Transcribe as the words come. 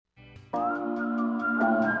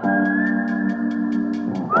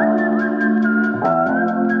From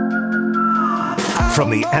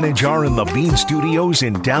the Anajar and Levine Studios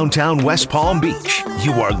in downtown West Palm Beach,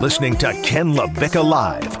 you are listening to Ken LaVicka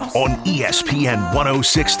Live on ESPN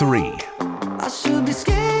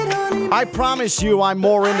 106.3. I promise you I'm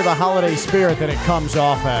more into the holiday spirit than it comes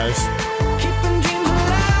off as.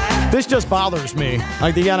 This just bothers me,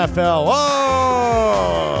 like the NFL.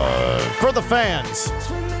 Oh, for the fans.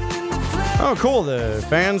 Oh, cool. The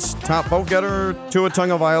fans, top vote getter, Tua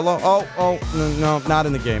Tagovailoa. Oh, no, not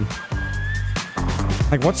in the game.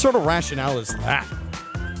 Like, what sort of rationale is that?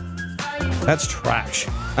 That's trash.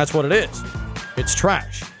 That's what it is. It's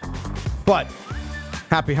trash. But,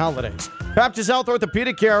 happy holidays. Baptist Health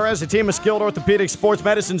Orthopedic Care has a team of skilled orthopedic sports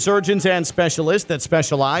medicine surgeons and specialists that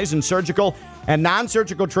specialize in surgical and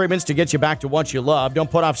non-surgical treatments to get you back to what you love. Don't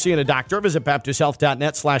put off seeing a doctor. Visit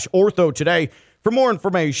baptisthealth.net/ortho today. For more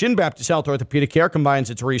information, Baptist Health Orthopedic Care combines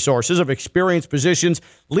its resources of experienced physicians,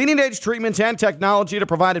 leading-edge treatments, and technology to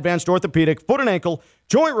provide advanced orthopedic, foot and ankle,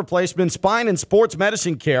 joint replacement, spine, and sports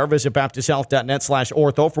medicine care. Visit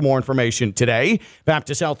baptisthealth.net/ortho for more information today.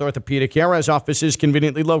 Baptist Health Orthopedic Care has offices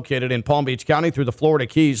conveniently located in Palm Beach County through the Florida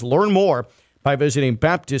Keys. Learn more by visiting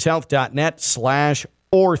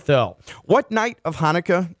baptisthealth.net/ortho. What night of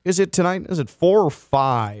Hanukkah is it tonight? Is it 4 or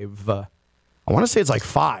 5? I want to say it's like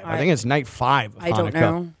 5. I think it's night 5 of Hanukkah. I don't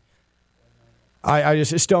know. I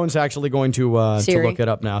just Stone's actually going to look it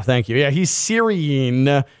up now. Thank you. Yeah, he's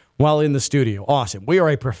Syrian while in the studio. Awesome. We are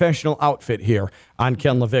a professional outfit here on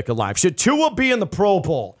Ken LaVicka Live. Should Tua be in the Pro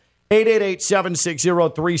Bowl?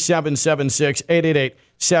 888-760-3776.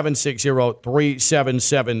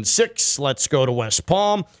 888-760-3776. Let's go to West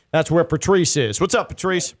Palm. That's where Patrice is. What's up,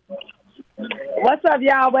 Patrice? What's up,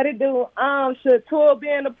 y'all? What it do? Should Tua be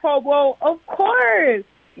in the Pro Bowl? Of course.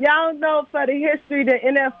 Y'all know for the history, the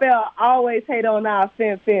NFL always hate on our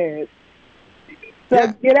fans. So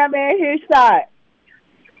get that man his shot.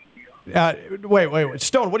 Wait.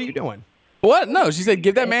 Stone, what are you doing? What? No, she said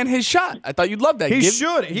give that man his shot. I thought you'd love that. He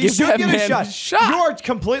should get his shot. You are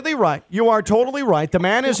completely right. You are totally right. The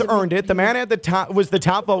man has earned it. The man was the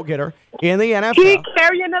top vote getter in the NFL. He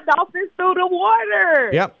carrying the Dolphins through the water.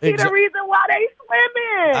 Yep. He's the reason why they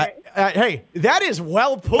swimming. Hey, that is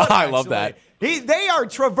well put. I love that. They are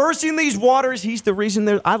traversing these waters. He's the reason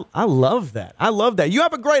they're. I love that. I love that. You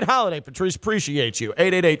have a great holiday, Patrice. Appreciate you.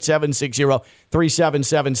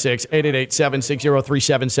 888-760-3776.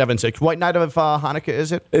 888-760-3776. What night of Hanukkah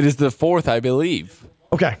is it? It is the 4th, I believe.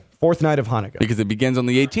 Okay, 4th night of Hanukkah. Because it begins on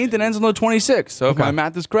the 18th and ends on the 26th. So if my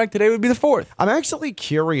math is correct, today would be the 4th. I'm actually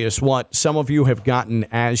curious what some of you have gotten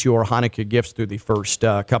as your Hanukkah gifts through the first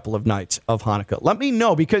couple of nights of Hanukkah. Let me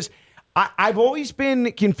know, because I've always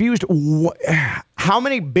been confused. How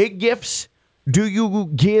many big gifts do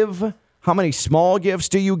you give? How many small gifts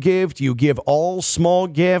do you give? Do you give all small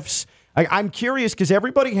gifts? I'm curious because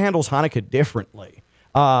everybody handles Hanukkah differently.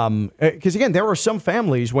 Because, again, there are some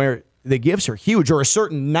families where the gifts are huge, or a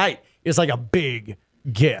certain night is like a big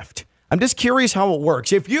gift. I'm just curious how it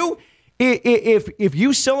works. If you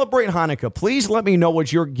celebrate Hanukkah, please let me know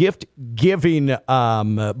what your gift-giving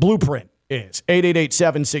blueprint is.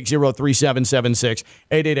 888-760-3776.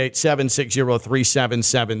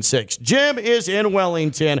 888-760-3776. Jim is in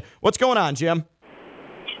Wellington. What's going on, Jim?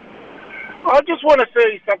 I just want to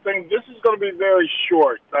say something. This is going to be very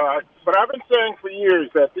short, but I've been saying for years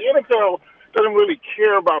that the NFL doesn't really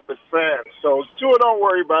care about the fans. So, Stuart, don't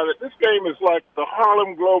worry about it. This game is like the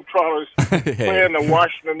Harlem Globetrotters playing the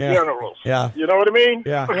Washington Generals. Yeah. You know what I mean?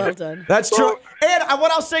 Yeah. Well done. That's true. And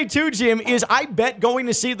what I'll say, too, Jim, is I bet going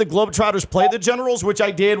to see the Globetrotters play the Generals, which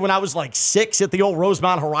I did when I was like 6 at the old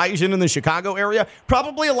Rosemont Horizon in the Chicago area,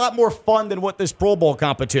 probably a lot more fun than what this Pro Bowl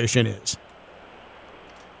competition is.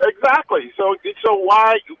 Exactly. So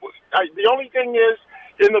why? The only thing is,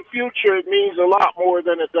 in the future, it means a lot more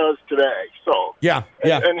than it does today. So yeah.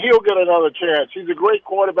 And he'll get another chance. He's a great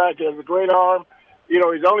quarterback. He has a great arm. You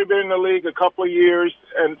know, he's only been in the league a couple of years,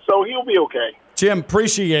 and so he'll be okay. Jim,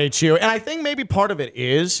 appreciate you. And I think maybe part of it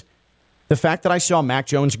is the fact that I saw Mac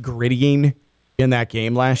Jones grittying in that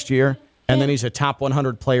game last year, and then he's a top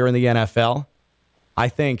 100 player in the NFL. I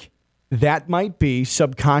think that might be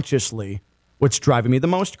subconsciously what's driving me the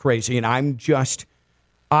most crazy, and I'm just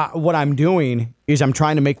what I'm doing is I'm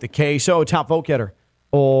trying to make the case, top vote getter,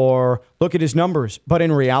 or look at his numbers. But in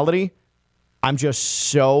reality, I'm just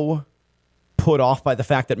so put off by the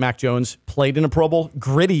fact that Mac Jones played in a Pro Bowl,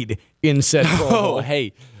 grittied in said Pro Bowl. Oh,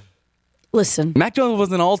 hey. Listen. Mac Jones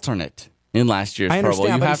was an alternate in last year's Pro Bowl.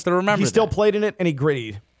 You have to remember he still played in it, and he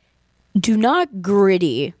grittied. Do not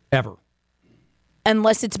gritty. Ever.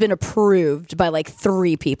 Unless it's been approved by like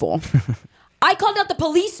 3 people. I called out the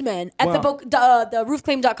policemen at the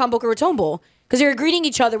roofclaim.com Boca Raton Bowl because they were greeting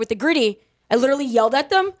each other with the gritty. I literally yelled at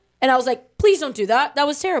them, and I was like, please don't do that. That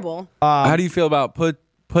was terrible. How do you feel about put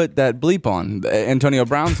that bleep on, Antonio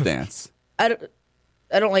Brown's dance?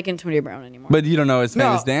 I don't like Antonio Brown anymore. But you don't know his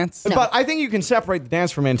famous dance? No. But I think you can separate the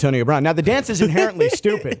dance from Antonio Brown. Now, the dance is inherently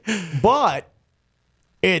stupid, but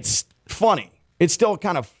it's funny. It's still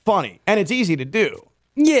kind of funny, and it's easy to do.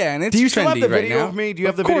 Yeah, and it's Do you still have the right video now? of me? Do you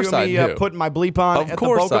have the video of me putting my bleep on at the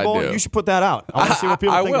Boca Bowl? You should put that out. I want to see what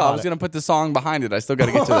people think about it. I was going to put the song behind it. I still got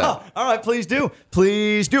to get to that. All right, please do.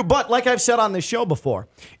 Please do. But like I've said on this show before,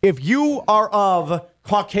 if you are of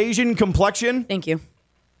Caucasian complexion, thank you.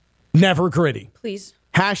 Never gritty. Please.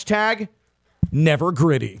 Hashtag never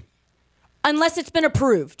gritty. Unless it's been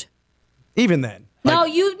approved. Even then. No,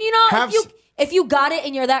 you know, if you got it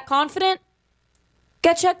and you're that confident,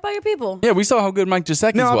 get checked by your people. Yeah, we saw how good Mike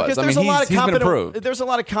Gesicki's was. Because he's been approved. There's a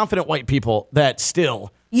lot of confident white people that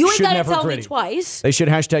still You ain't should got to never tell gritty. me twice. They should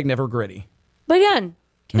hashtag never gritty. But again,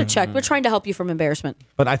 get it checked. We're trying to help you from embarrassment.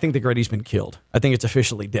 But I think the gritty's been killed. I think it's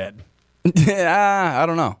officially dead. I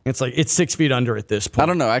don't know. It's 6 feet under at this point. I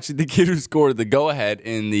don't know. Actually, the kid who scored the go-ahead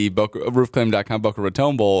in the roofclaim.com Boca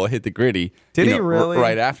Raton Bowl hit the gritty. Did he really?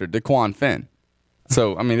 Right after, DeQuan Finn.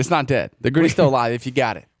 So, I mean, it's not dead. The gritty's still alive if you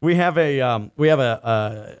got it. We have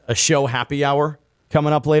a show happy hour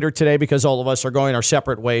coming up later today because all of us are going our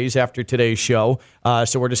separate ways after today's show.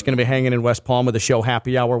 So we're just going to be hanging in West Palm with a show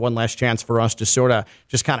happy hour. One last chance for us to sort of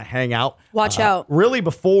just kind of hang out. Watch out. Really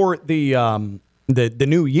before the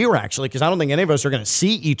new year, actually, because I don't think any of us are going to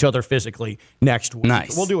see each other physically next week.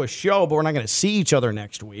 Nice. We'll do a show, but we're not going to see each other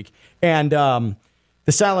next week. And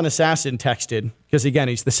the Silent Assassin texted, because again,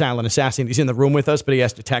 he's the Silent Assassin. He's in the room with us, but he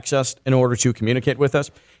has to text us in order to communicate with us.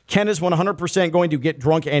 Ken is 100% going to get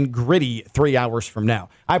drunk and gritty 3 hours from now.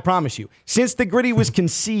 I promise you. Since the gritty was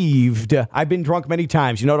conceived, I've been drunk many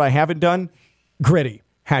times. You know what I haven't done? Gritty.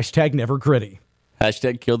 Hashtag never gritty.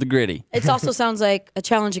 Hashtag kill the gritty. It also sounds like a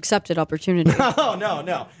challenge accepted opportunity. Oh, no,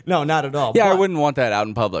 not at all. Yeah, But I wouldn't want that out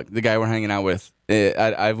in public. The guy we're hanging out with,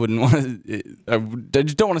 I wouldn't want to. I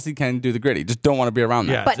just don't want to see Ken do the gritty. Just don't want to be around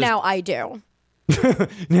that. Yeah. But now I do.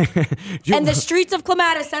 And the streets of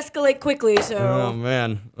Clematis escalate quickly, so... Oh,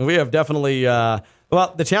 man. We have definitely...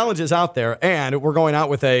 well, the challenge is out there, and we're going out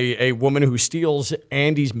with a woman who steals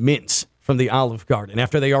Andy's mints from the Olive Garden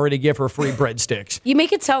after they already give her free breadsticks. You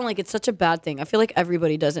make it sound like it's such a bad thing. I feel like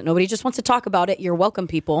everybody does it. Nobody just wants to talk about it. You're welcome,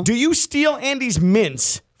 people. Do you steal Andy's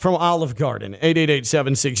mints from Olive Garden?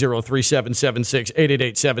 888-760-3776.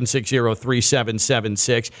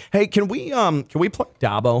 888-760-3776. Hey, can we play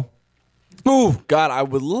Dabo? Ooh, God, I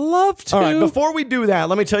would love to. All right, before we do that,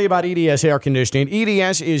 let me tell you about EDS Air Conditioning.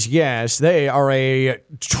 EDS is, yes, they are a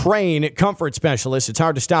train comfort specialist. It's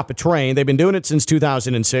hard to stop a train. They've been doing it since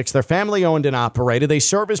 2006. They're family-owned and operated. They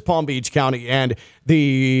service Palm Beach County and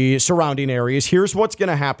the surrounding areas. Here's what's going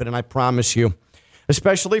to happen, and I promise you,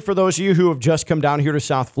 especially for those of you who have just come down here to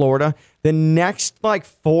South Florida, the next 4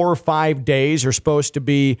 or 5 days are supposed to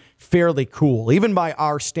be fairly cool, even by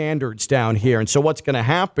our standards down here. And so what's going to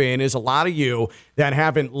happen is a lot of you that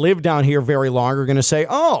haven't lived down here very long are going to say,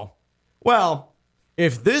 oh, well,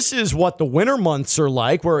 if this is what the winter months are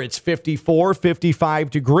like, where it's 54, 55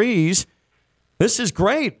 degrees, this is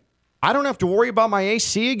great. I don't have to worry about my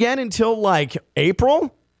AC again until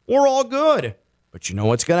April. We're all good. But you know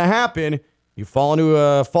what's going to happen? You fall into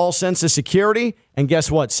a false sense of security, and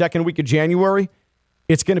guess what? Second week of January,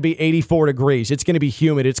 it's going to be 84 degrees. It's going to be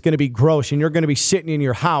humid. It's going to be gross, and you're going to be sitting in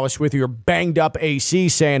your house with your banged-up AC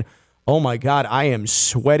saying, oh, my God, I am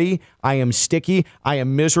sweaty. I am sticky. I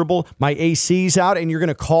am miserable. My AC's out, and you're going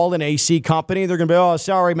to call an AC company. They're going to be, oh,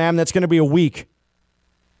 sorry, ma'am, that's going to be a week.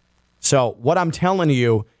 So what I'm telling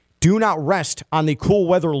you, do not rest on the cool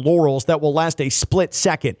weather laurels that will last a split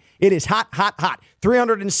second. It is hot, hot, hot.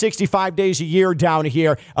 365 days a year down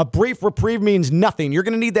here. A brief reprieve means nothing. You're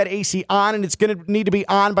going to need that AC on, and it's going to need to be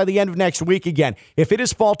on by the end of next week again. If it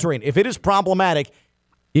is faltering, if it is problematic,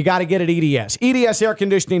 you got to get it EDS.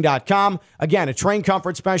 EDSairconditioning.com. Again, a train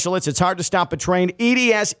comfort specialist. It's hard to stop a train.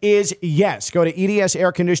 EDS is yes. Go to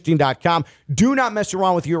EDSairconditioning.com. Do not mess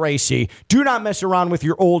around with your AC. Do not mess around with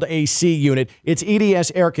your old AC unit. It's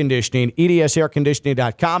EDS Air Conditioning.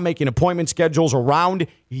 EDSairconditioning.com. Making appointment schedules around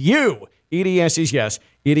you. EDS is yes.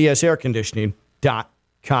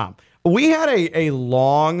 EDSairconditioning.com. We had a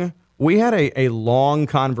long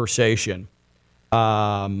conversation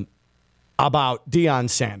about Deion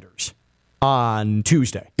Sanders on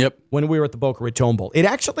Tuesday. Yep. When we were at the Boca Raton Bowl. It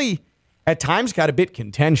actually, at times, got a bit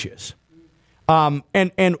contentious. And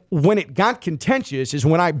when it got contentious is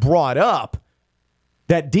when I brought up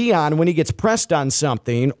that Dion, when he gets pressed on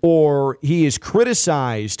something or he is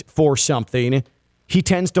criticized for something, he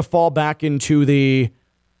tends to fall back into the,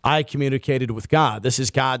 I communicated with God. This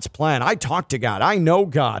is God's plan. I talk to God. I know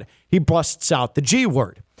God. He busts out the G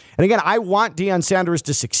word. And again, I want Deion Sanders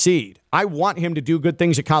to succeed. I want him to do good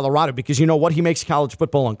things at Colorado because you know what? He makes college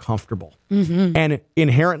football uncomfortable. Mm-hmm. And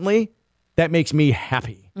inherently, that makes me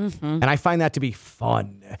happy. Mm-hmm. And I find that to be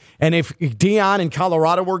fun. And if Deion and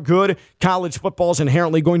Colorado were good, college football is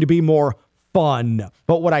inherently going to be more fun.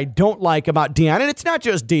 But what I don't like about Deion, and it's not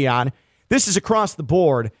just Deion, this is across the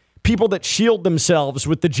board, people that shield themselves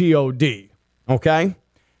with the GOD, okay?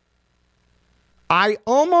 I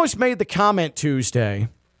almost made the comment Tuesday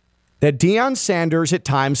that Deion Sanders at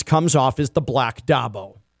times comes off as the Black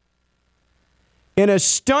Dabo. In a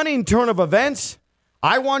stunning turn of events,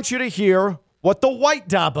 I want you to hear what the White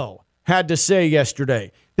Dabo had to say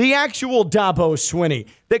yesterday. The actual Dabo Swinney,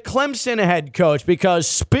 the Clemson head coach, because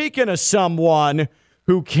speaking of someone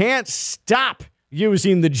who can't stop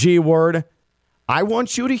using the G word, I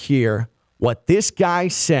want you to hear what this guy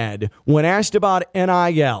said when asked about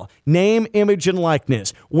NIL, name, image, and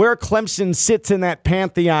likeness, where Clemson sits in that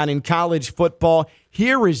pantheon in college football.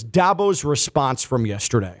 Here is Dabo's response from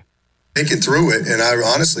yesterday. Thinking through it, and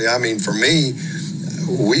I mean, for me,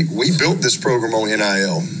 we built this program on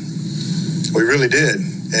NIL. We really did,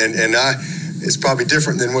 and it's probably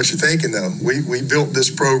different than what you're thinking, though. We built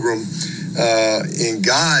this program in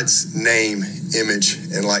God's name, image,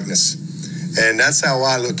 and likeness. And that's how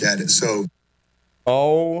I look at it. So,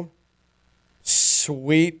 oh,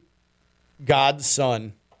 sweet God's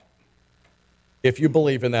son, if you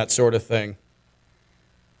believe in that sort of thing.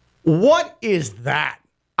 What is that?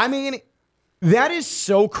 I mean, that is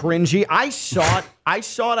so cringy. I saw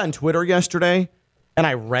it on Twitter yesterday, and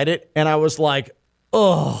I read it, and I was like,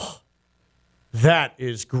 ugh, that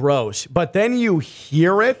is gross. But then you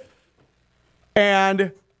hear it,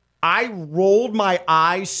 and I rolled my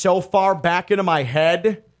eyes so far back into my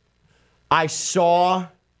head, I saw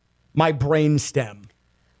my brainstem.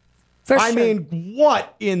 I mean,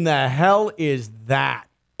 what in the hell is that?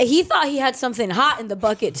 He thought he had something hot in the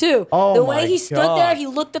bucket, too. Oh, the way he stood there, he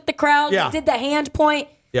looked at the crowd, did the hand point,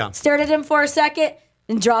 stared at him for a second,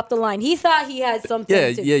 and dropped the line. He thought he had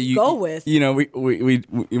something to go with. You know,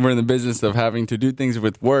 we're in the business of having to do things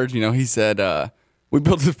with words. You know, he said, we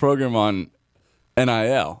built this program on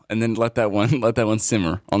NIL, and then let that one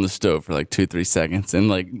simmer on the stove for like 2-3 seconds, and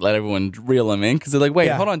like let everyone reel them in because they're like, wait,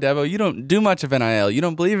 hold on, Dabo, you don't do much of NIL, you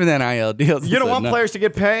don't believe in NIL deals. You don't want players to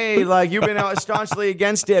get paid, like you've been staunchly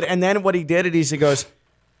against it. And then what he did, he goes,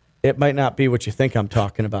 it might not be what you think I'm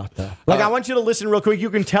talking about, though. Like I want you to listen real quick. You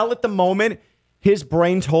can tell at the moment his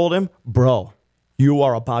brain told him, bro, you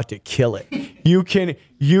are about to kill it. You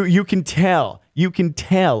can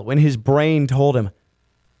tell when his brain told him,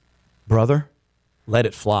 brother, let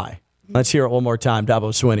it fly. Let's hear it one more time,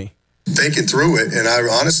 Dabo Swinney. Thinking through it, and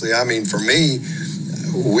I mean, for me,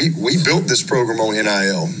 we built this program on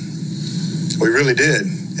NIL. We really did,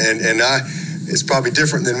 and it's probably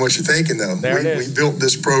different than what you're thinking, though. We built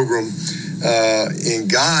this program in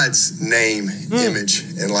God's name, image,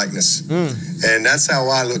 and likeness, and that's how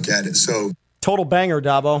I look at it. So, total banger,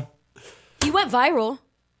 Dabo. He went viral.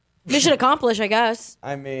 Mission accomplished, I guess.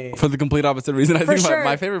 I mean, for the complete opposite reason. I think sure.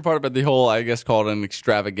 my favorite part about the whole, I guess, called an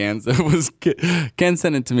extravaganza was Ken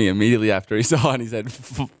sent it to me immediately after he saw it, and he said,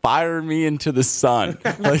 "Fire me into the sun."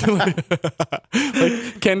 like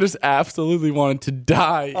Ken just absolutely wanted to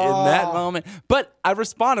die in that moment. But I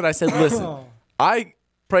responded. I said, "Listen, I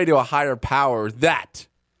pray to a higher power that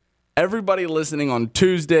everybody listening on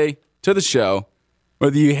Tuesday to the show,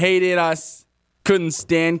 whether you hated us." Couldn't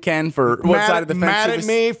stand Ken for what side of the fence. Mad at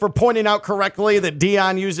me for pointing out correctly that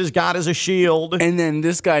Deion uses God as a shield. And then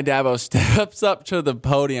this guy, Dabo, steps up to the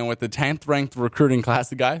podium with the 10th ranked recruiting class,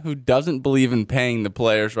 the guy who doesn't believe in paying the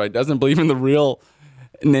players, right? Doesn't believe in the real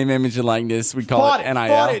name, image, and likeness. We call it NIL.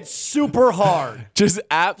 Fought it super hard. Just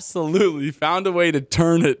absolutely found a way to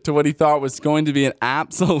turn it to what he thought was going to be an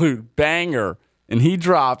absolute banger. And he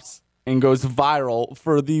drops and goes viral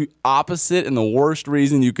for the opposite and the worst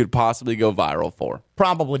reason you could possibly go viral for.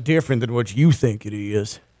 Probably different than what you think it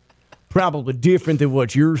is. Probably different than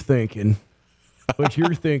what you're thinking. What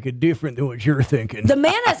you're thinking different than what you're thinking. The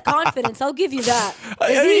man has confidence. I'll give you that.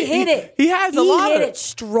 He hit it. He has a lot. He hit it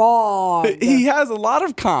strong. He has a lot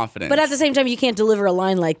of confidence. But at the same time, you can't deliver a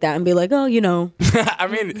line like that and be like, oh, you know. I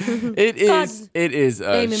mean, it is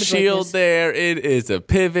a shield there. It is a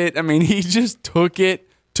pivot. I mean, he just took it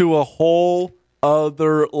to a whole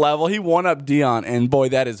other level. He won up Deion, and boy,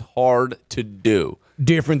 that is hard to do.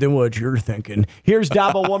 different than what you're thinking. Here's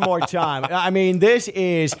Dabo one more time. I mean, it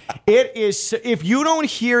is, if you don't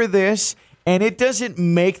hear this and it doesn't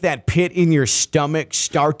make that pit in your stomach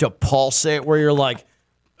start to pulsate where you're like,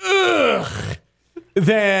 ugh,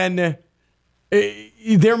 then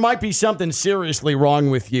there might be something seriously wrong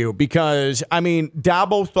with you because, I mean,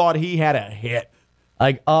 Dabo thought he had a hit.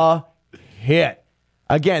 Like a hit.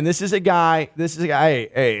 Again, this is a guy,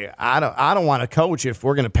 hey, I don't want to coach if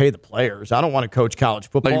we're going to pay the players. I don't want to coach college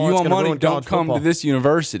football. Like, if you want money, don't come to this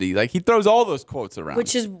university. Like, he throws all those quotes around.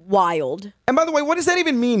 Which is wild. And by the way, what does that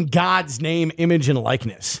even mean, God's name, image, and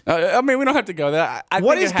likeness? I mean, we don't have to go there.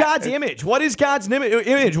 What is God's image? What is God's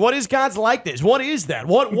image? What is God's likeness? What is that?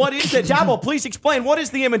 What is that? Dabo, please explain. What is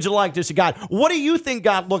the image and likeness of God? What do you think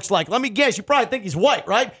God looks like? Let me guess. You probably think he's white,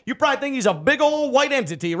 right? You probably think he's a big old white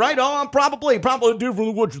entity, right? Oh, probably different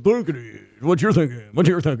than what you're thinking he is. What you're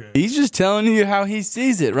thinking. He's just telling you how he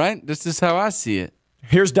sees it, right? This is how I see it.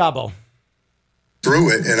 Here's Dabo. Through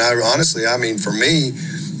it, and I mean, for me,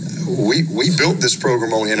 we built this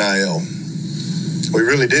program on NIL. We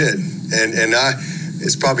really did, and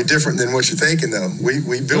it's probably different than what you're thinking, though.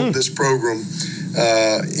 We built this program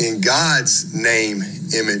in God's name,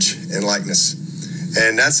 image, and likeness,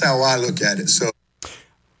 and that's how I look at it. So,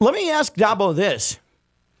 let me ask Dabo this: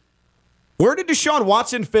 where did Deshaun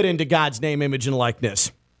Watson fit into God's name, image, and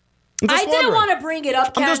likeness? I didn't want to bring it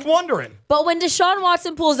up, Ken. I'm just wondering. But when Deshaun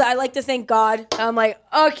Watson pulls that, I like to thank God. I'm like,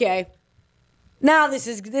 okay, now this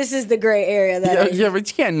is the gray area. Yeah, but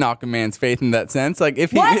you can't knock a man's faith in that sense. Like,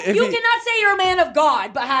 if what? If you cannot say you're a man of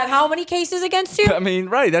God, but have how many cases against you? I mean,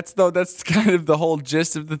 right? That's kind of the whole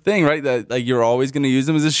gist of the thing, right? That, like, you're always going to use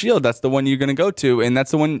him as a shield. That's the one you're going to go to, and that's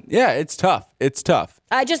the one. Yeah, it's tough. It's tough.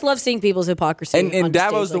 I just love seeing people's hypocrisy. And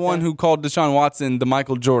Dabo's the one who called Deshaun Watson the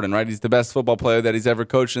Michael Jordan, right? He's the best football player that he's ever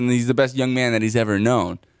coached, and he's the best young man that he's ever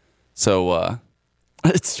known. So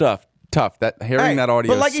it's tough. That hearing that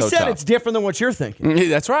audio. But like is you so said, tough. it's different than what you're thinking.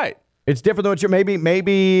 That's right. It's different than what you're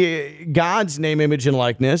maybe God's name, image, and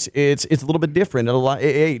likeness. It's a little bit different.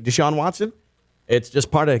 Hey, Deshaun Watson, it's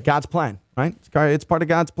just part of God's plan, right? It's part of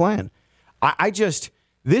God's plan.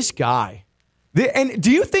 This guy, and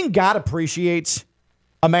do you think God appreciates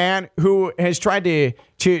a man who has tried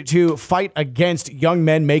to fight against young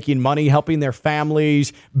men making money, helping their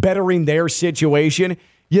families, bettering their situation?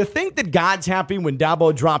 You think that God's happy when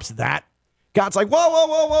Dabo drops that? God's like,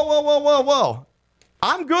 whoa.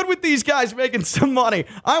 I'm good with these guys making some money.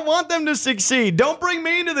 I want them to succeed. Don't bring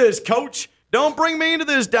me into this, coach. Don't bring me into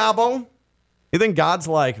this, Dabo. You think God's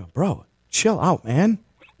like, bro, chill out, man.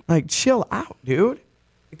 Like, chill out, dude.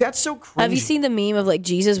 That's so crazy. Have you seen the meme of like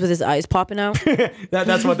Jesus with his eyes popping out?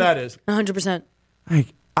 That's what that is. 100%. Like,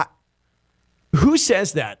 who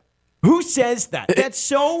says that? Who says that? That's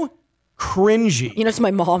so cringy. You know, it's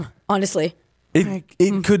my mom, honestly.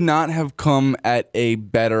 It could not have come at a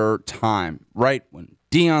better time, right? When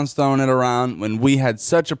Deion's throwing it around, when we had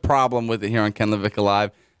such a problem with it here on Ken Levick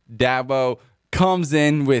Live, Dabo comes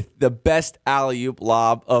in with the best alley-oop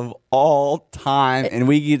lob of all time, and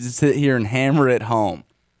we get to sit here and hammer it home.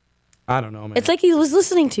 I don't know, man. It's like he was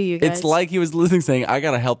listening to you guys. It's like he was listening, saying, I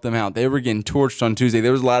got to help them out. They were getting torched on Tuesday.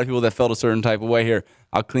 There was a lot of people that felt a certain type of way here.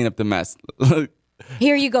 I'll clean up the mess.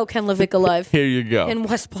 Here you go, Ken Levick Alive. Here you go. In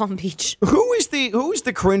West Palm Beach. Who is the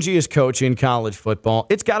cringiest coach in college football?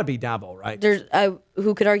 It's got to be Dabo, right? There's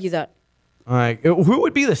who could argue that? All right. Who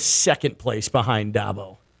would be the second place behind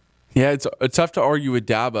Dabo? Yeah, it's tough to argue with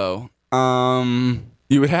Dabo.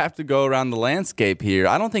 You would have to go around the landscape here.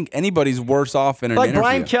 I don't think anybody's worse off in an interview. Like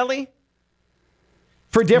Brian Kelly?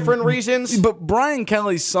 For different reasons? But Brian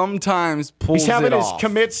Kelly sometimes pulls it off. He's having his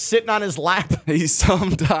commits sitting on his lap. He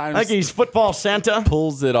sometimes... Like he's football Santa.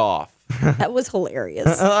 Pulls it off. That was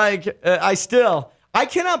hilarious. I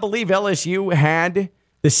cannot believe LSU had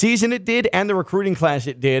the season it did and the recruiting class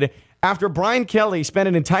it did after Brian Kelly spent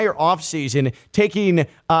an entire offseason taking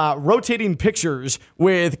rotating pictures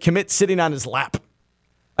with commits sitting on his lap.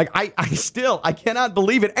 Like, I cannot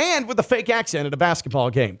believe it. And with a fake accent at a basketball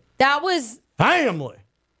game. That was... Family.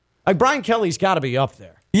 Like, Brian Kelly's got to be up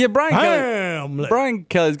there. Yeah, Brian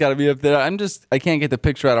Kelly's got to be up there. I can't get the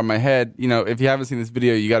picture out of my head. You know, if you haven't seen this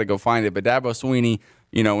video, you got to go find it. But Dabo Swinney,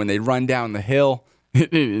 you know, when they run down the hill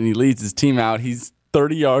and he leads his team out, he's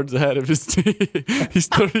 30 yards ahead of his team. He's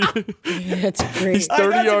 30. That's great. He's 30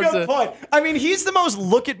 that's yards a good point. I mean, he's the most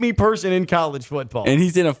look at me person in college football. And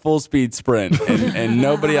he's in a full speed sprint, and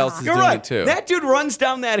nobody else is You're doing right. it too. That dude runs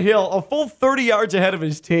down that hill a full 30 yards ahead of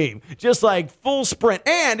his team, just like full sprint.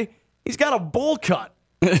 And he's got a bowl cut.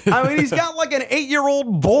 I mean, he's got like an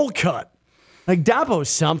 8-year-old bowl cut. Like, Dabo's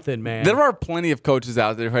something, man. There are plenty of coaches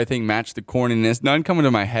out there who I think match the corniness. None coming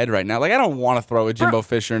to my head right now. Like, I don't want to throw a Jimbo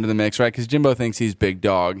Fisher into the mix, right? Because Jimbo thinks he's big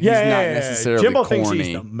dog. He's not necessarily Jimbo corny. thinks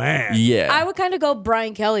he's the man. Yeah. I would kind of go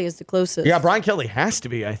Brian Kelly as the closest. Yeah, Brian Kelly has to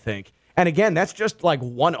be, I think. And again, that's just like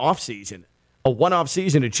one off-season. A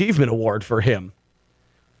one-off-season achievement award for him.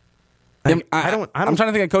 Like, I'm trying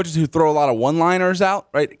to think of coaches who throw a lot of one-liners out,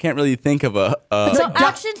 right? Can't really think of a... So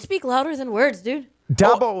actions speak louder than words, dude.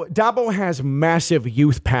 Dabo has massive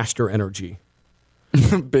youth pastor energy.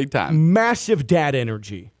 Big time. Massive dad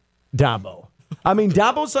energy, Dabo. I mean,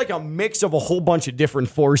 Dabo's like a mix of a whole bunch of different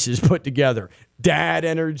forces put together. Dad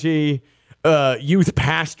energy, youth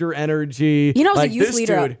pastor energy. You know, I was like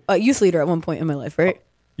a youth leader at one point in my life, right?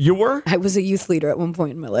 You were? I was a youth leader at one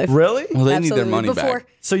point in my life. Really? Well, they need their money back.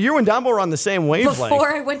 So you and Dabo were on the same wavelength. Before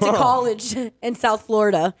I went to college in South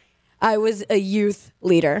Florida, I was a youth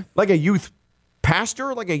leader. Like a youth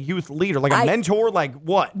pastor, like a youth leader, like a mentor, like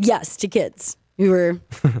what? Yes, to kids. We were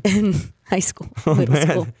in high school, middle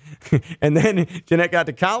school. And then Jeanette got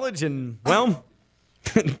to college and, well,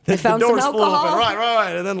 they found some alcohol.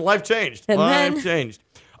 Right. And then life changed. Life changed.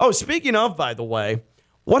 Oh, speaking of, by the way,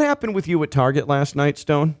 what happened with you at Target last night,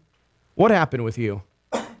 Stone? What happened with you?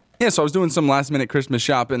 Yeah, so I was doing some last-minute Christmas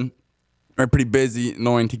shopping. Pretty busy,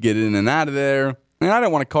 annoying to get in and out of there. And I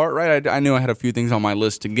didn't want a cart, right? I knew I had a few things on my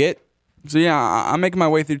list to get. So, yeah, I'm making my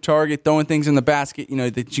way through Target, throwing things in the basket,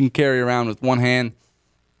 that you can carry around with one hand.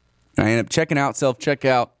 And I end up checking out,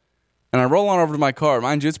 self-checkout. And I roll on over to my car.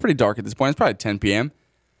 Mind you, it's pretty dark at this point. It's probably 10 p.m.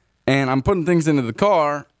 And I'm putting things into the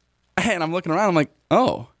car. And I'm looking around. I'm like,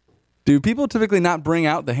 oh. Do people typically not bring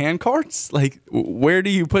out the hand carts? Like, where do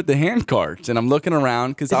you put the hand carts? And I'm looking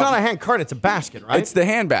around because it's not a hand cart; it's a basket, right? It's the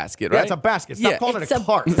hand basket, right? Yeah, it's a basket. Stop calling it a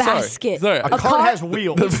cart. Basket. Sorry. A cart has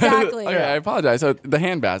wheels. Exactly. Okay, I apologize. So the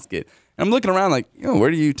hand basket. And I'm looking around like, where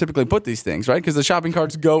do you typically put these things, right? Because the shopping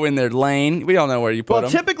carts go in their lane. We all know where you put them.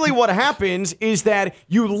 Well, typically what happens is that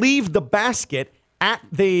you leave the basket at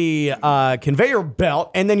the conveyor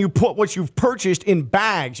belt, and then you put what you've purchased in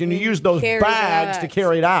bags, and you use those bags to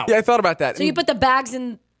carry it out. Yeah, I thought about that. So you put the bags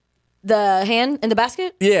in the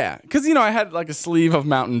basket? Yeah, because, I had like a sleeve of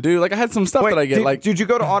Mountain Dew. Like, I had some stuff that I get. Did you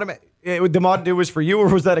go to automatic? The Mountain Dew was for you, or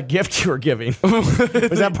was that a gift you were giving? Was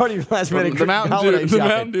that part of your last minute holiday shopping? The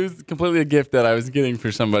Mountain Dew is completely a gift that I was getting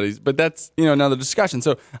for somebody's, but that's another discussion.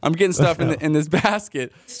 So I'm getting stuff in this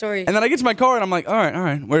basket. Story. And then I get to my car and I'm like, all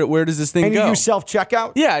right, where does this thing go? And you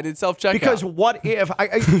self-checkout? Yeah, I did self-checkout. Because what if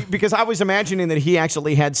because I was imagining that he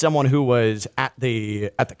actually had someone who was at the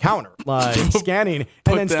counter, like scanning,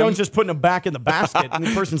 and then Stone's just putting them back in the basket, and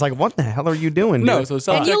the person's like, "What the hell are you doing?" No, dude? so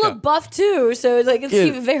self-checkout. And you look buff too, so it's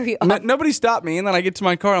even very odd. Nobody stopped me, and then I get to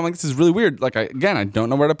my car. I'm like, this is really weird. Like, I don't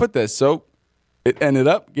know where to put this. So it ended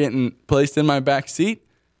up getting placed in my back seat.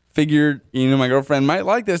 Figured, my girlfriend might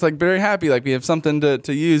like this. Like, very happy. Like, we have something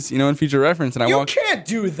to use, in future reference. And you can't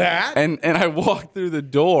do that. And I walked through the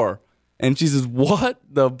door, and she says, "What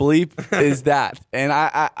the bleep is that?" And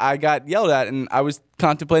I got yelled at, and I was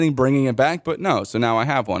contemplating bringing it back, but no. So now I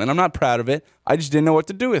have one, and I'm not proud of it. I just didn't know what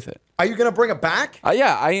to do with it. Are you going to bring it back?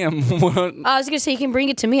 Yeah, I am. I was going to say, you can bring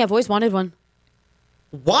it to me. I've always wanted one.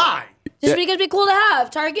 Why? Just because it'd be cool to have.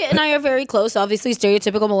 Target and I are very close. Obviously,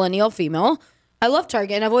 stereotypical millennial female. I love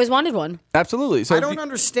Target, and I've always wanted one. Absolutely. So I don't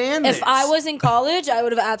understand this. If I was in college, I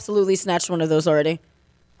would have absolutely snatched one of those already.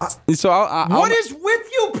 So what is with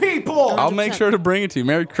you people? I'll make sure to bring it to you.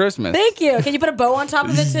 Merry Christmas. Thank you. Can you put a bow on top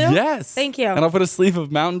of it too? Yes. Thank you. And I'll put a sleeve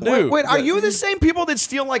of Mountain Dew. Wait, are you the same people that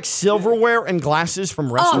steal like silverware and glasses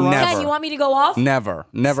from restaurants? Oh, Never. Ken, you want me to go off? Never.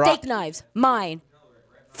 Steak knives, mine.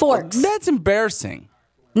 Forks. That's embarrassing.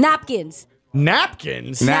 Napkins.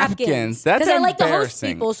 Napkins? That's Because I like to host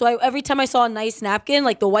embarrassing. people, so every time I saw a nice napkin,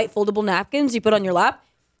 like the white foldable napkins you put on your lap,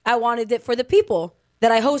 I wanted it for the people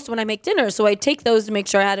that I host when I make dinner. So I take those to make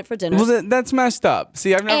sure I had it for dinner. Well, that's messed up.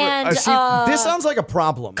 See, I've never. And, this sounds like a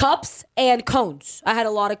problem. Cups and cones. I had a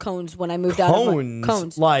lot of cones when I moved out of my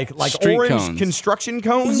cones. Like Street orange cones. construction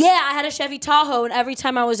cones? Yeah, I had a Chevy Tahoe, and every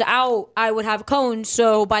time I was out, I would have cones.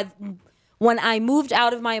 So when I moved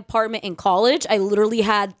out of my apartment in college, I literally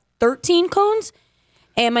had 13 cones.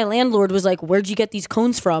 And my landlord was like, "Where'd you get these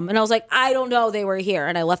cones from?" And I was like, "I don't know. They were here."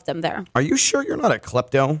 And I left them there. Are you sure you're not a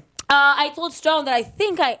klepto? I told Stone that I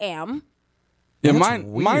think I am. Yeah, That's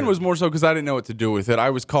mine weird. was more so because I didn't know what to do with it. I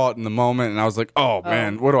was caught in the moment, and I was like, "Oh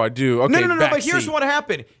man, what do I do?" Okay, No. But here's what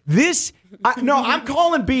happened. I'm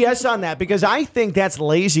calling BS on that because I think that's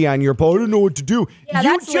lazy on your part. I don't know what to do. Yeah,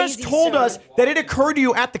 You that's just lazy, told sir. us that it occurred to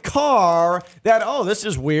you at the car that, oh, this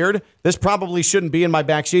is weird. This probably shouldn't be in my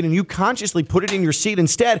back seat. And you consciously put it in your seat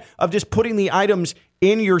instead of just putting the items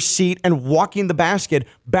in your seat and walking the basket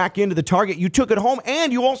back into the Target. You took it home,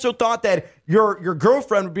 and you also thought that your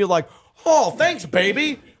girlfriend would be like, oh, thanks,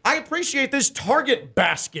 baby. I appreciate this Target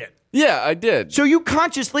basket. Yeah, I did. So you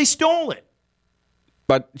consciously stole it.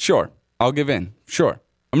 But sure, I'll give in. Sure.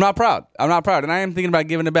 I'm not proud, and I am thinking about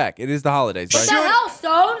giving it back. It is the holidays, What right? the hell,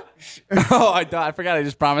 Stone? Oh, I forgot. I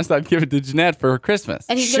just promised I'd give it to Jeanette for Christmas.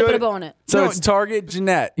 And he's going to put a bow on it. So No, it's Target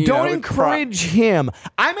Jeanette. Don't encourage him.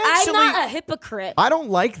 I'm not a hypocrite. I don't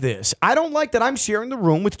like this. I don't like that I'm sharing the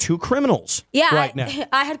room with two criminals right now.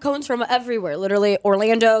 I had cones from everywhere. Literally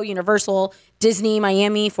Orlando, Universal, Disney,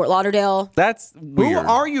 Miami, Fort Lauderdale. That's Who weird.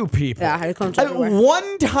 are you people? Yeah, I had cones everywhere.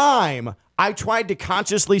 One time, I tried to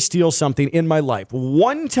consciously steal something in my life.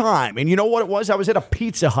 One time. And you know what it was? I was at a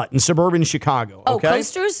Pizza Hut in suburban Chicago. Oh, Okay?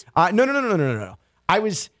 coasters? No. I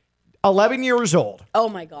was 11 years old. Oh,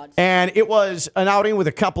 my God. And it was an outing with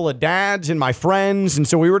a couple of dads and my friends, and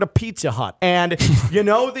so we were at a Pizza Hut. And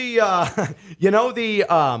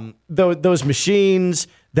those machines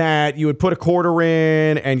that you would put a quarter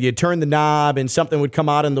in, and you'd turn the knob, and something would come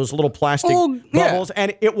out in those little plastic bubbles.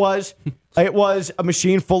 And it was a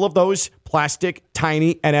machine full of those plastic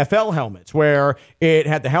tiny NFL helmets, where it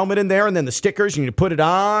had the helmet in there, and then the stickers, and you put it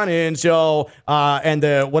on, and so and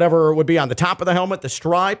the whatever would be on the top of the helmet, the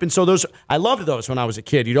stripe, and so those I loved those when I was a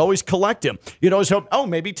kid. You'd always collect them. You'd always hope, oh,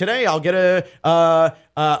 maybe today I'll get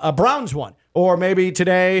a Browns one, or maybe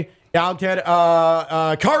today I'll get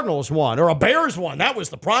a Cardinals one or a Bears one. That was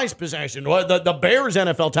the prize possession, the Bears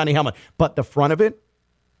NFL tiny helmet, but the front of it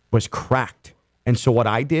was cracked, and so what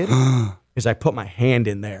I did is I put my hand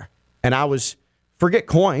in there. And I was, forget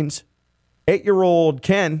coins, 8-year-old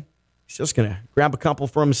Ken, he's just going to grab a couple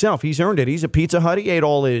for himself. He's earned it. He's a Pizza Hut. He ate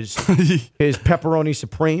all his pepperoni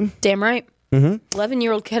supreme. Damn right.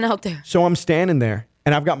 11-year-old Ken out there. So I'm standing there,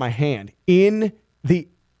 and I've got my hand in the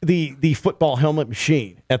football helmet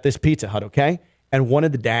machine at this Pizza Hut, okay? And one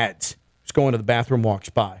of the dads who's going to the bathroom walks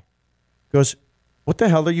by. Goes, what the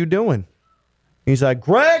hell are you doing? He's like,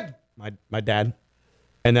 Greg, my dad.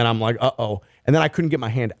 And then I'm like, uh-oh. And then I couldn't get my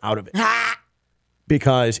hand out of it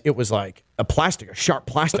because it was like a sharp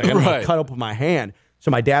plastic. I didn't want to cut open my hand.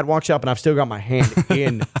 So my dad walks up, and I've still got my hand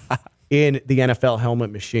in the NFL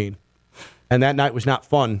helmet machine. And that night was not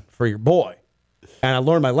fun for your boy. And I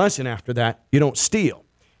learned my lesson after that. You don't steal.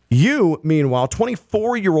 You, meanwhile,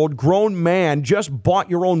 24-year-old grown man, just bought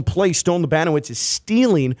your own place. Stone Labanowitz is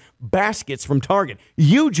stealing baskets from Target.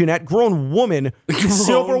 You, Jeanette, grown woman,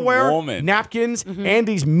 silverware, napkins,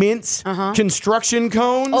 Andy's mints, construction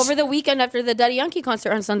cones. Over the weekend after the Daddy Yankee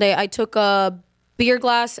concert on Sunday, I took a beer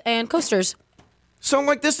glass and coasters. So,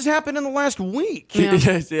 like, this has happened in the last week. Yeah.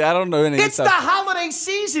 Yeah, I don't know any. It's the holiday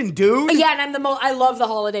season, dude. Yeah, and I love the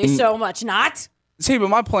holidays so much. Not? See, but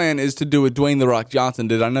my plan is to do what Dwayne "The Rock" Johnson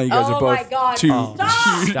did. I know you guys are my both God. two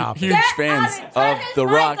Stop. huge Get fans out of it. of Turn The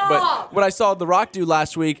his Rock, mic but off. what I saw The Rock do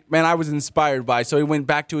last week, man, I was inspired by. So he went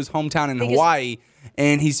back to his hometown in Hawaii,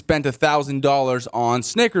 and he spent $1,000 on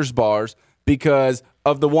Snickers bars because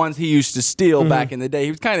of the ones he used to steal back in the day.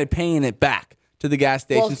 He was kind of paying it back to the gas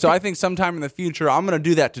station. Well, so I think sometime in the future, I'm going to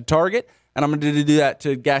do that to Target, and I'm going to do that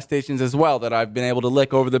to gas stations as well that I've been able to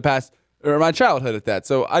lick over the past, or my childhood at that.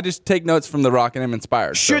 So I just take notes from The Rock, and I'm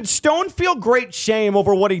inspired. Should Stone feel great shame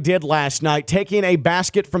over what he did last night, taking a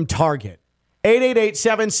basket from Target?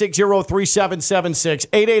 888-760-3776.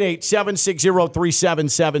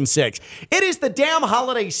 888-760-3776. It is the damn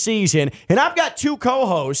holiday season, and I've got two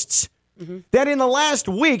co-hosts that in the last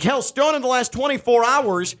week, hell, Stone in the last 24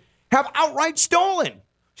 hours, have outright stolen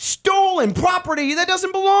property that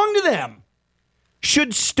doesn't belong to them.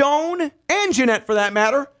 Should Stone, and Jeanette for that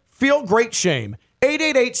matter, feel great shame?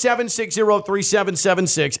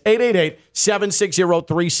 888-760-3776.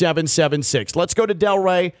 888-760-3776. Let's go to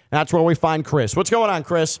Delray. That's where we find Chris. What's going on,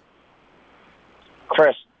 Chris?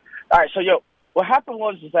 Chris. All right, so, what happened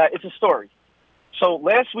is that it's a story. So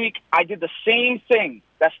last week, I did the same thing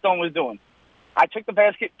that Stone was doing. I took the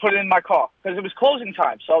basket, put it in my car, because it was closing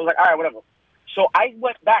time. So I was like, all right, whatever. So I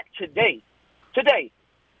went back today. I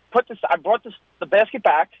brought the basket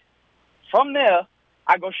back. From there,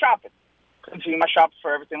 I go shopping. Continue my shops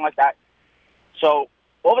for everything like that. So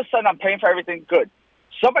all of a sudden, I'm paying for everything. Good.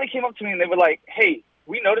 Somebody came up to me and they were like, hey,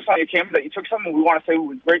 we noticed on your camera that you took something. We want to say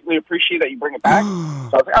we greatly appreciate that you bring it back. So I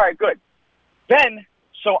was like, all right, good. Then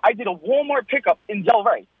So I did a Walmart pickup in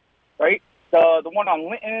Delray, right? The one on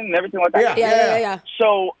Linton and everything like that. Yeah.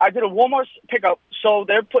 So I did a Walmart pickup. So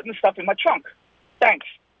they're putting the stuff in my trunk. Thanks.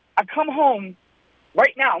 I come home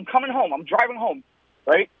right now. I'm coming home. I'm driving home,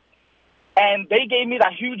 right? And they gave me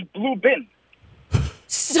that huge blue bin.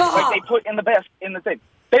 Stop. Like they put in the basket, in the thing.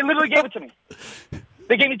 They literally gave it to me.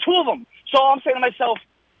 They gave me 2 of them. So I'm saying to myself,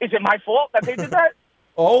 is it my fault that they did that?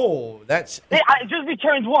 Oh, that's... I just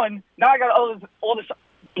returned one. Now I got all this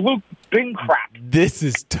blue bin crap. This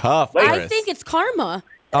is tough, I Chris. think it's karma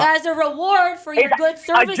as a reward for your good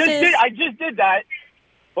services. I just did that.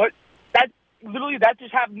 But that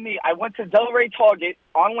just happened to me. I went to Delray Target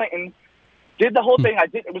on Linton, did the whole thing.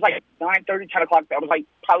 It was like 9:30, 10 o'clock. I was like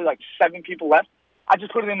probably like 7 people left. I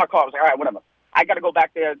just put it in my car. I was like, all right, whatever. I got to go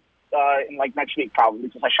back there in like next week probably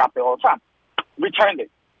because I shop there all the time. Returned it.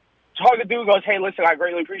 Target dude goes, hey, listen, I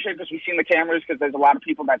greatly appreciate this. We've seen the cameras because there's a lot of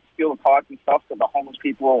people that steal the carts and stuff to the homeless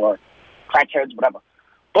people or crackheads, whatever.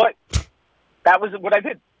 But that was what I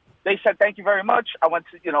did. They said, thank you very much. I went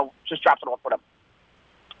to, just dropped it off, whatever.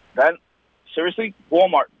 Then, seriously,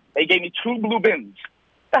 Walmart. They gave me 2 blue bins.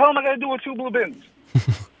 What the hell am I going to do with 2 blue bins?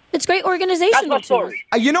 It's great organization. That's my story.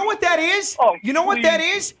 You know what that is? Oh, you know what that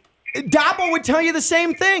is? Dabo would tell you the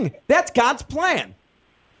same thing. That's God's plan.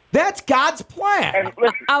 That's God's plan. And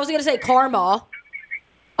listen, I was going to say karma.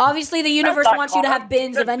 Obviously, the universe not wants you to karma. have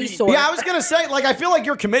bins of any That's sort. Yeah, I was going to say, I feel like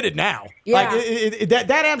you're committed now. Yeah.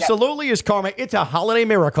 That absolutely is karma. It's a holiday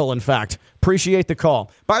miracle, in fact. Appreciate the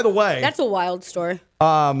call. By the way. That's a wild story. So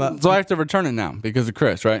I have to return it now because of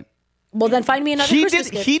Chris, right? Well, then find me another Christmas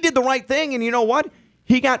gift. He did the right thing, and you know what?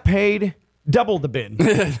 He got paid double the bin.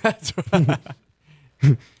 That's right.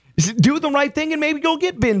 Do the right thing, and maybe you'll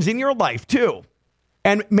get bins in your life, too.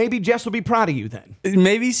 And maybe Jess will be proud of you then.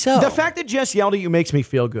 Maybe so. The fact that Jess yelled at you makes me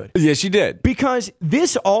feel good. Yeah, she did. Because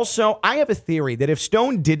this also, I have a theory that if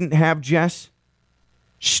Stone didn't have Jess,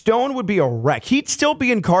 Stone would be a wreck. He'd still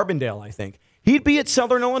be in Carbondale, I think. He'd be at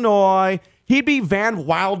Southern Illinois. He'd be Van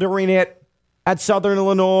Wildering it at Southern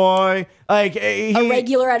Illinois. A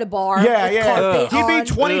regular at a bar. Yeah. He'd be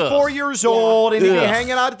 24 years old, and he'd be Ugh.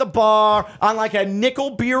 hanging out at the bar on like a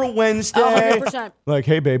nickel beer Wednesday. 100%. Like,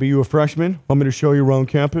 hey, baby, you a freshman? Want me to show you around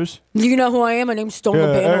campus? You know who I am? My name's Stone Yeah,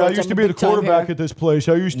 LeBanowitz. I used to be the quarterback at this place.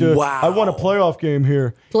 I used to. Wow. I won a playoff game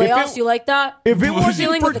here. Playoffs, you like that? If it wasn't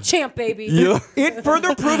Dealing for with the champ, baby. it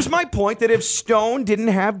further proves my point that if Stone didn't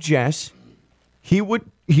have Jess, he would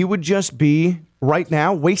just be right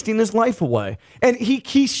now wasting his life away. And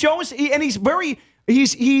he shows, and he's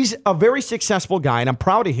a very successful guy, and I'm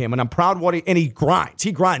proud of him, and I'm proud and he grinds,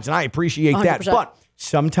 and I appreciate that. 100%. But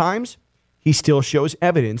sometimes he still shows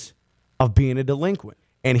evidence of being a delinquent,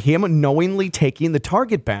 and him knowingly taking the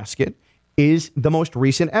target basket is the most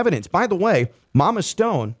recent evidence. By the way, Mama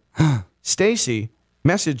Stone, Stacy,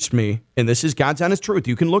 messaged me, and this is God's honest truth.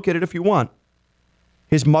 You can look at it if you want.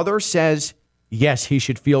 His mother says, yes, he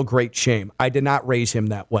should feel great shame. I did not raise him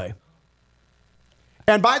that way.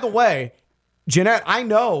 And by the way, Jeanette, I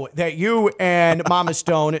know that you and Mama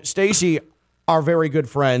Stone, Stacy, are very good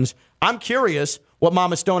friends. I'm curious what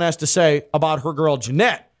Mama Stone has to say about her girl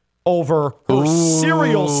Jeanette over her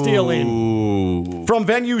cereal stealing from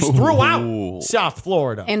venues throughout South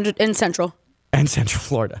Florida. And Central. And Central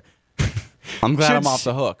Florida. I'm glad I'm off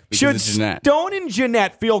the hook because Should of Jeanette. Stone and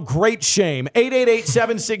Jeanette feel great shame?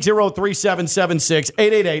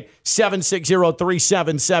 888-760-3776,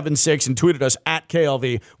 888-760-3776, and tweeted us at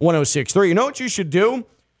KLV1063. You know what you should do?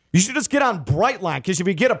 You should just get on Brightline, because if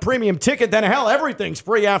you get a premium ticket, then hell, everything's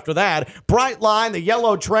free after that. Brightline, the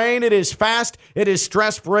yellow train, it is fast, it is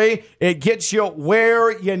stress-free, it gets you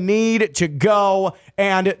where you need to go,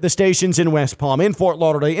 and the stations in West Palm, in Fort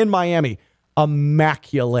Lauderdale, in Miami,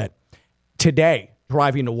 immaculate. Today,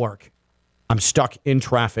 driving to work, I'm stuck in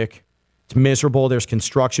traffic. It's miserable. There's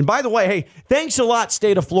construction. By the way, hey, thanks a lot,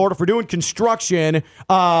 State of Florida, for doing construction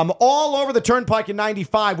all over the Turnpike in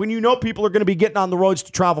 95 when you know people are going to be getting on the roads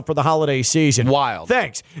to travel for the holiday season. Wild.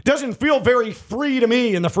 Thanks. Doesn't feel very free to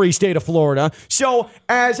me in the free state of Florida. So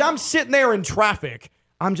as I'm sitting there in traffic,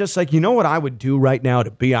 I'm just like, you know what I would do right now to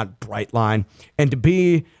be on Brightline and to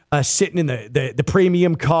be sitting in the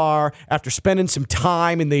premium car after spending some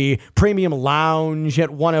time in the premium lounge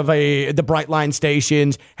at one of the Brightline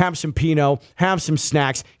stations, have some Pinot, have some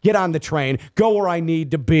snacks, get on the train, go where I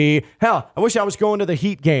need to be. Hell, I wish I was going to the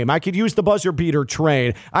Heat game. I could use the buzzer beater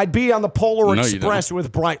train. I'd be on the Polar Express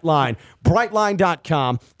with Brightline.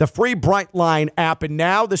 Brightline.com, the free Brightline app, and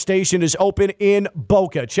now the station is open in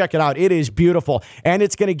Boca. Check it out. It is beautiful, and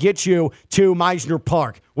it's going to get you to Meisner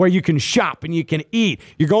Park, where you can shop and you can eat.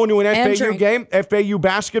 You're going to an FAU game, FAU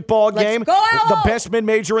basketball game, go! the best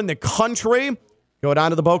mid-major in the country. Go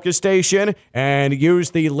down to the Boca station and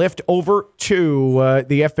use the lift over to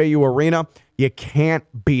the FAU Arena. You can't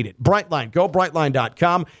beat it. Brightline, go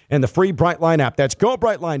Brightline.com and the free Brightline app. That's go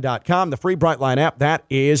Brightline.com, the free Brightline app. That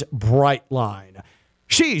is Brightline.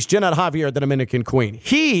 She's Jeanette Javier, the Dominican Queen.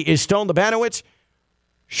 He is Stone Labanowitz,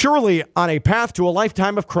 surely on a path to a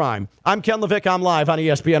lifetime of crime. I'm Ken LaVick. I'm live on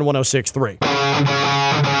ESPN 106.3.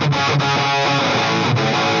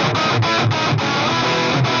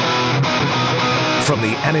 From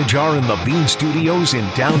the Anajar and Levine Studios in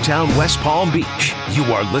downtown West Palm Beach, you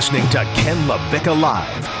are listening to Ken LaVicka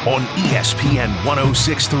Live on ESPN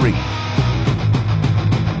 106.3.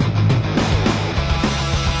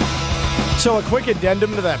 So a quick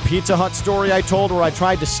addendum to that Pizza Hut story I told where I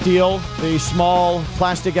tried to steal the small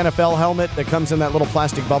plastic NFL helmet that comes in that little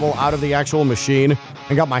plastic bubble out of the actual machine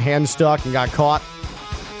and got my hand stuck and got caught.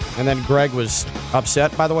 And then Greg was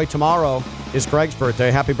upset. By the way, tomorrow is Greg's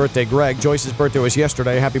birthday. Happy birthday, Greg. Joyce's birthday was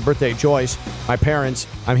yesterday. Happy birthday, Joyce. My parents,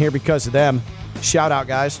 I'm here because of them. Shout out,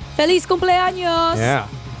 guys. Feliz cumpleaños. Yeah.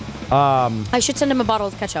 I should send him a bottle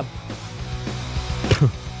of ketchup.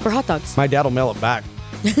 For hot dogs. My dad will mail it back.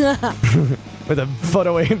 With a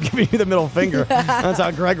photo of him giving you the middle finger. That's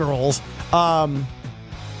how Greg rolls. I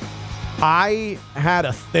had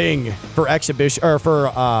a thing for exhibition, or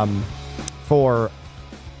for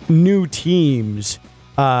new teams.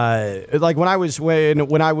 Like when I was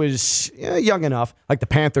young enough, like the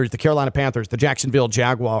Panthers, the Carolina Panthers, the Jacksonville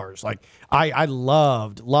Jaguars. Like I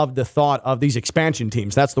loved the thought of these expansion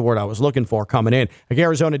teams. That's the word I was looking for coming in. Like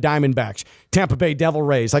Arizona Diamondbacks, Tampa Bay Devil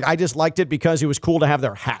Rays. Like I just liked it because it was cool to have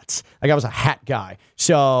their hats. Like I was a hat guy.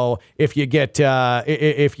 So if you get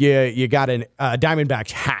if you got a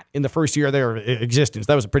Diamondbacks hat in the first year of their existence,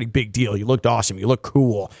 that was a pretty big deal. You looked awesome. You looked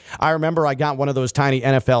cool. I remember I got one of those tiny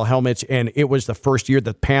NFL helmets, and it was the first year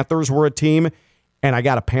the Panthers were a team, and I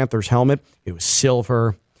got a Panthers helmet. It was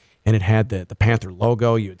silver, and it had the Panther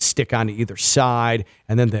logo. You would stick onto either side,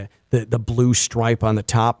 and then the blue stripe on the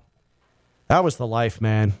top. That was the life,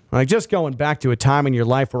 man. Like just going back to a time in your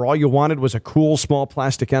life where all you wanted was a cool, small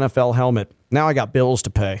plastic NFL helmet. Now I got bills to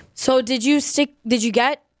pay. So did you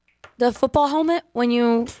get the football helmet when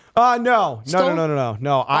you No. stole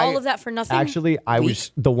No. all of that for nothing? Actually,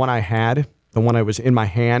 the one I had, the one I was in my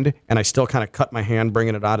hand, and I still kind of cut my hand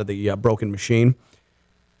bringing it out of the broken machine.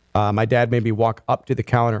 My dad made me walk up to the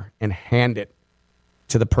counter and hand it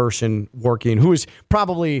to the person working, who was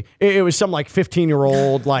probably, it was some like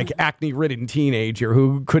 15-year-old, like acne-ridden teenager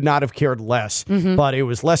who could not have cared less. Mm-hmm. But it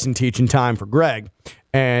was lesson teaching time for Greg.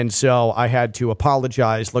 And so I had to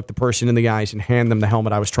apologize, look the person in the eyes, and hand them the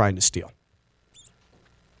helmet I was trying to steal.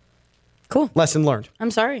 Cool. Lesson learned.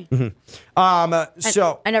 I'm sorry. Mm-hmm.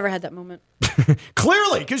 I never had that moment.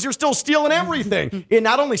 Clearly, because you're still stealing everything in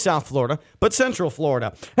not only South Florida, but Central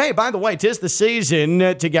Florida. Hey, by the way, 'tis the season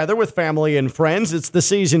together with family and friends. It's the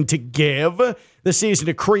season to give, the season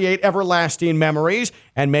to create everlasting memories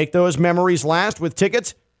and make those memories last with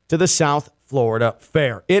tickets to the South Florida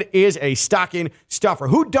Fair. It is a stocking stuffer.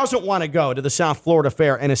 Who doesn't want to go to the South Florida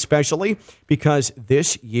Fair? And especially because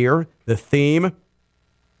this year, the theme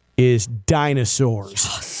is dinosaurs.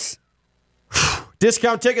 Yes.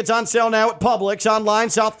 Discount tickets on sale now at Publix, online,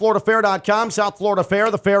 southfloridafair.com. South Florida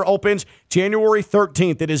Fair. The fair opens January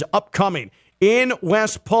 13th. It is upcoming in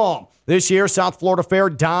West Palm. This year, South Florida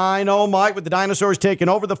Fair Dynamite with the dinosaurs taking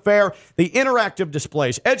over the fair, the interactive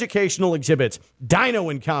displays, educational exhibits, dino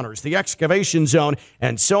encounters, the excavation zone,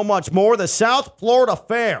 and so much more. The South Florida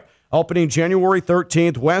Fair. Opening January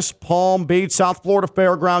 13th, West Palm Beach, South Florida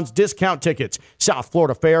Fairgrounds. Discount tickets,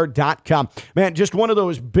 southfloridafair.com. Man, just one of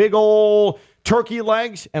those big old turkey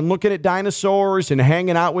legs and looking at dinosaurs and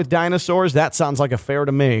hanging out with dinosaurs. That sounds like a fair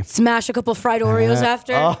to me. Smash a couple fried Oreos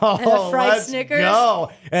after. And a fried Snickers.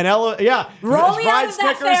 Go. And Roll me out fried of that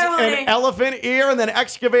Snickers, fair, honey. an elephant ear, and then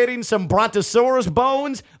excavating some brontosaurus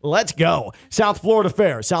bones. Let's go. South Florida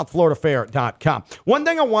Fair, southfloridafair.com. One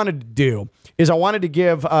thing I wanted to do is I wanted to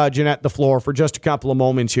give Jeanette the floor for just a couple of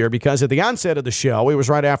moments here, because at the onset of the show, it was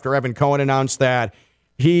right after Evan Cohen announced that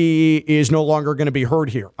he is no longer going to be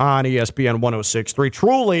heard here on ESPN 106.3.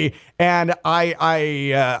 Truly, and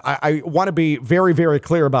I want to be very, very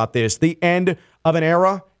clear about this. The end of an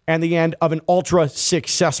era and the end of an ultra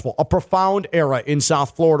successful, a profound era in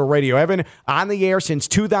South Florida radio. Evan, on the air since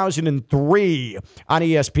 2003 on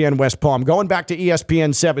ESPN West Palm, going back to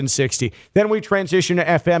ESPN 760. Then we transitioned to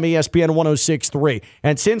FM ESPN 106.3.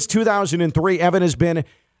 And since 2003, Evan has been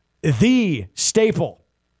the staple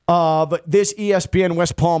of this ESPN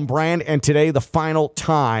West Palm brand, and today the final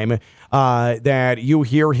time that you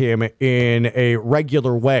hear him in a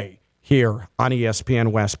regular way here on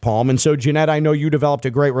ESPN West Palm. And so, Jeanette, I know you developed a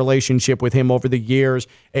great relationship with him over the years,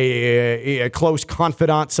 a close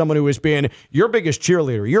confidant, someone who has been your biggest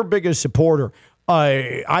cheerleader, your biggest supporter.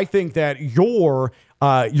 I think that your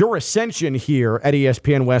ascension here at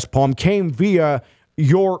ESPN West Palm came via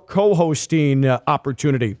your co-hosting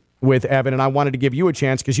opportunity with Evan, and I wanted to give you a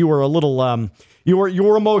chance because you were a little you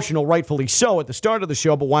were emotional, rightfully so, at the start of the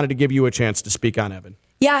show, but wanted to give you a chance to speak on Evan.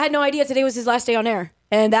 Yeah, I had no idea today was his last day on air,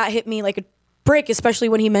 and that hit me like a brick, especially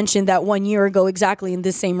when he mentioned that 1 year ago exactly in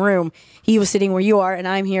this same room, he was sitting where you are, and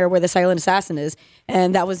I'm here where the Silent Assassin is,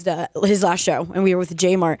 and that was his last show, and we were with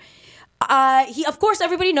J-Mart. He, of course,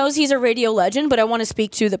 everybody knows he's a radio legend, but I want to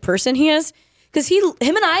speak to the person he is, because him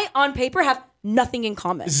and I, on paper, have nothing in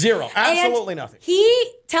common. Zero. Absolutely nothing.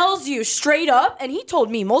 He tells you straight up, and he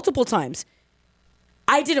told me multiple times,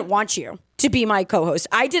 I didn't want you to be my co-host.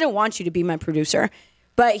 I didn't want you to be my producer.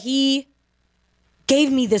 But he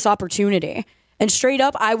gave me this opportunity. And straight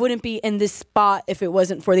up, I wouldn't be in this spot if it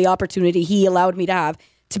wasn't for the opportunity he allowed me to have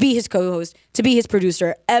to be his co-host, to be his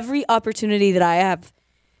producer. Every opportunity that I have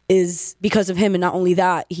is because of him. And not only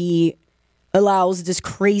that, he allows this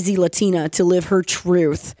crazy Latina to live her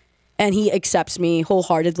truth. And he accepts me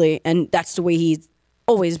wholeheartedly. And that's the way he's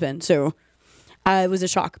always been. So it was a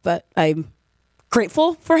shock, but I'm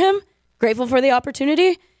grateful for him, grateful for the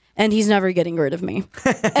opportunity. And he's never getting rid of me.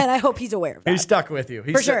 And I hope he's aware of that. He's stuck with you.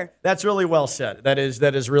 For sure. That's really well said. That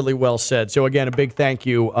is really well said. So, again, a big thank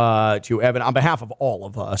you to Evan. On behalf of all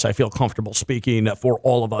of us, I feel comfortable speaking for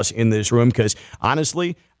all of us in this room because,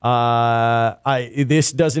 honestly,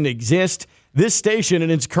 this doesn't exist. This station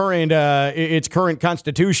and its current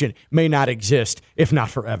constitution may not exist if not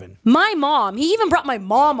for Evan. My mom, he even brought my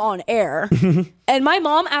mom on air, and my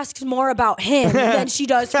mom asks more about him than she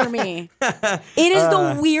does for me. It is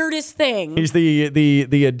the weirdest thing. He's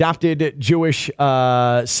the adopted Jewish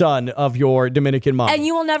son of your Dominican mom. And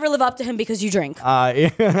you will never live up to him because you drink.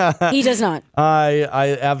 He does not.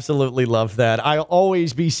 I absolutely love that. I'll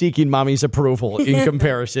always be seeking mommy's approval in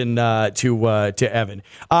comparison to Evan.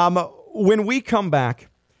 When we come back,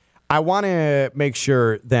 I want to make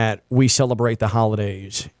sure that we celebrate the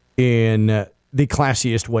holidays in the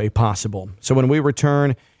classiest way possible. So when we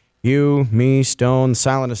return, you, me, Stone,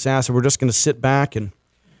 Silent Assassin, we're just going to sit back and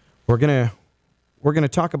we're going to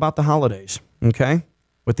talk about the holidays, okay?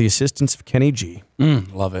 With the assistance of Kenny G.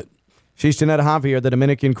 Love it. She's Jeanette Javier, the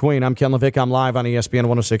Dominican Queen. I'm Ken Levick. I'm live on ESPN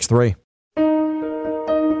 106.3.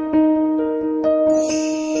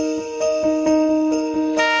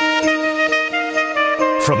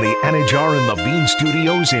 From the Anajar and Levine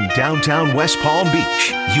Studios in downtown West Palm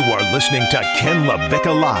Beach, you are listening to Ken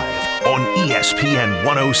LaVicka Live on ESPN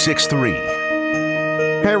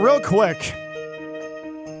 106.3. Hey, real quick.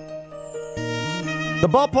 The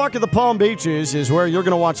ballpark of the Palm Beaches is where you're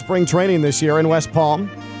going to watch spring training this year in West Palm.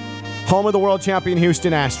 Home of the world champion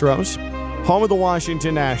Houston Astros, home of the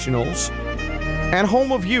Washington Nationals, and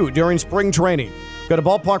home of you during spring training. Go to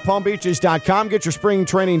ballparkpalmbeaches.com. Get your spring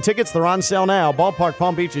training tickets. They're on sale now.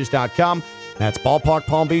 Ballparkpalmbeaches.com. That's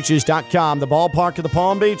ballparkpalmbeaches.com. The ballpark of the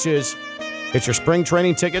Palm Beaches. Get your spring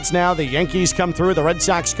training tickets now. The Yankees come through. The Red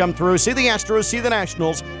Sox come through. See the Astros. See the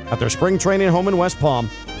Nationals at their spring training home in West Palm.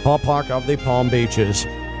 Ballpark of the Palm Beaches.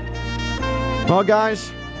 Well, guys,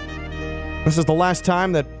 this is the last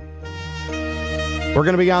time that we're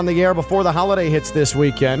going to be on the air before the holiday hits this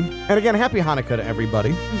weekend. And again, happy Hanukkah to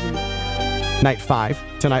everybody. Night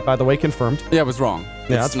 5 tonight, by the way, confirmed. Yeah, I was wrong.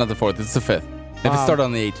 Yeah, It's not the 4th. It's the 5th. It started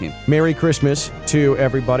on the 18th. Merry Christmas to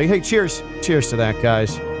everybody. Hey, cheers. Cheers to that,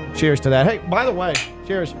 guys. Cheers to that. Hey, by the way,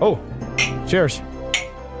 cheers. Oh, cheers.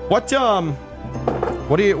 What are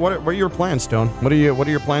your plans, Stone? What are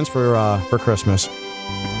your plans for Christmas?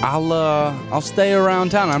 I'll stay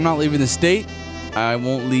around town. I'm not leaving the state. I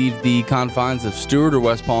won't leave the confines of Stewart or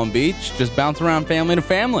West Palm Beach. Just bounce around family to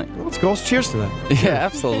family. Let's go. Cheers to that. Yeah,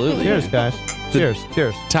 absolutely. Cheers, guys. Cheers.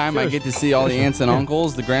 Cheers. Time Cheers. I get to see all the aunts and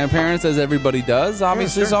uncles, the grandparents, as everybody does,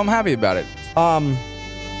 obviously, sure. so I'm happy about it.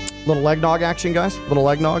 Little eggnog action, guys. Little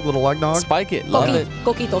eggnog. Spike it. Love it.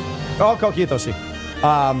 Coquito. Oh, coquito, sí.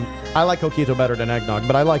 I like coquito better than eggnog,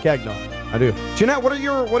 but I like eggnog. I do. Jeanette, what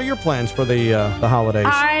are your plans for the holidays?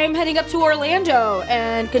 I'm heading up to Orlando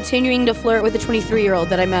and continuing to flirt with the 23-year-old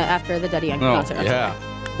that I met after the Daddy Yankee concert. Oh, yeah.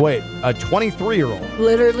 Wait, a 23-year-old?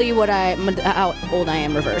 Literally how old I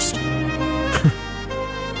am reversed.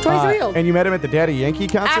 23-year-old. And you met him at the Daddy Yankee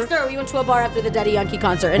concert? After, we went to a bar after the Daddy Yankee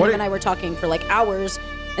concert, and him and I were talking for like hours.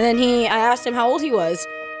 And then I asked him how old he was,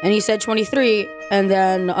 and he said 23. And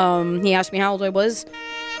then he asked me how old I was.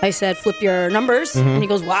 I said, flip your numbers. And he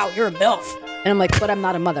goes, wow, you're a MILF. And I'm like, but I'm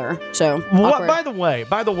not a mother, so What, awkward. by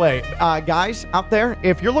the way, guys out there,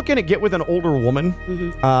 if you're looking to get with an older woman,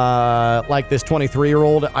 like this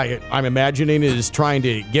 23-year-old, I'm imagining is trying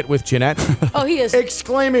to get with Jeanette, Oh, he is.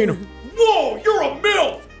 exclaiming, "Whoa, you're a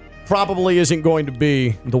MILF!" Probably isn't going to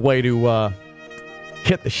be the way to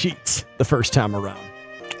hit the sheets the first time around.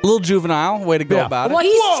 A little juvenile way to go about it. Well,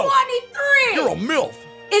 he's Whoa. 23. You're a MILF.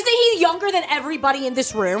 Isn't he younger than everybody in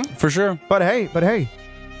this room? For sure. But hey,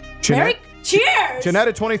 Merry cheers. Jeanette,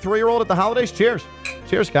 a 23-year-old at the holidays. Cheers.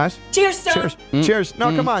 Cheers, guys. Cheers, Stone. Cheers. Cheers.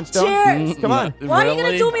 No, come on, Stone. Cheers. Come on. Why are you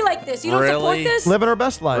going to do me like this? You don't support this? Living our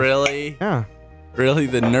best life. Really? Yeah. Really?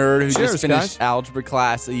 The nerd who Cheers, just finished guys. algebra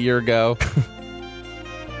class a year ago.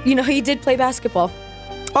 You know, he did play basketball.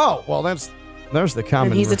 Oh, well, there's the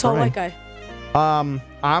common And he's a tall refrain. white guy.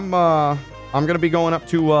 I'm going to be going up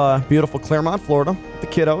to beautiful Claremont, Florida with the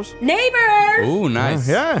kiddos. Neighbors! Ooh, nice.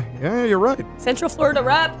 Yeah, you're right. Central Florida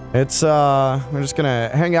rep. It's we're just gonna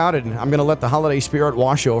hang out and I'm gonna let the holiday spirit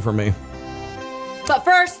wash over me But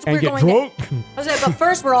first, and we're get going drunk. I was like, but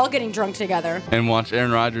first, we're all getting drunk together. And watch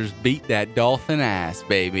Aaron Rodgers beat that Dolphin ass,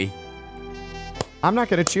 baby. I'm not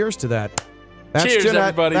gonna cheers to that. That's Cheers, Jeanette.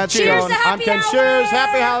 everybody. That's Cheers Stone. to I'm happy Ken. hour. Cheers.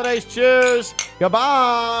 Happy holidays. Cheers.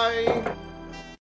 Goodbye.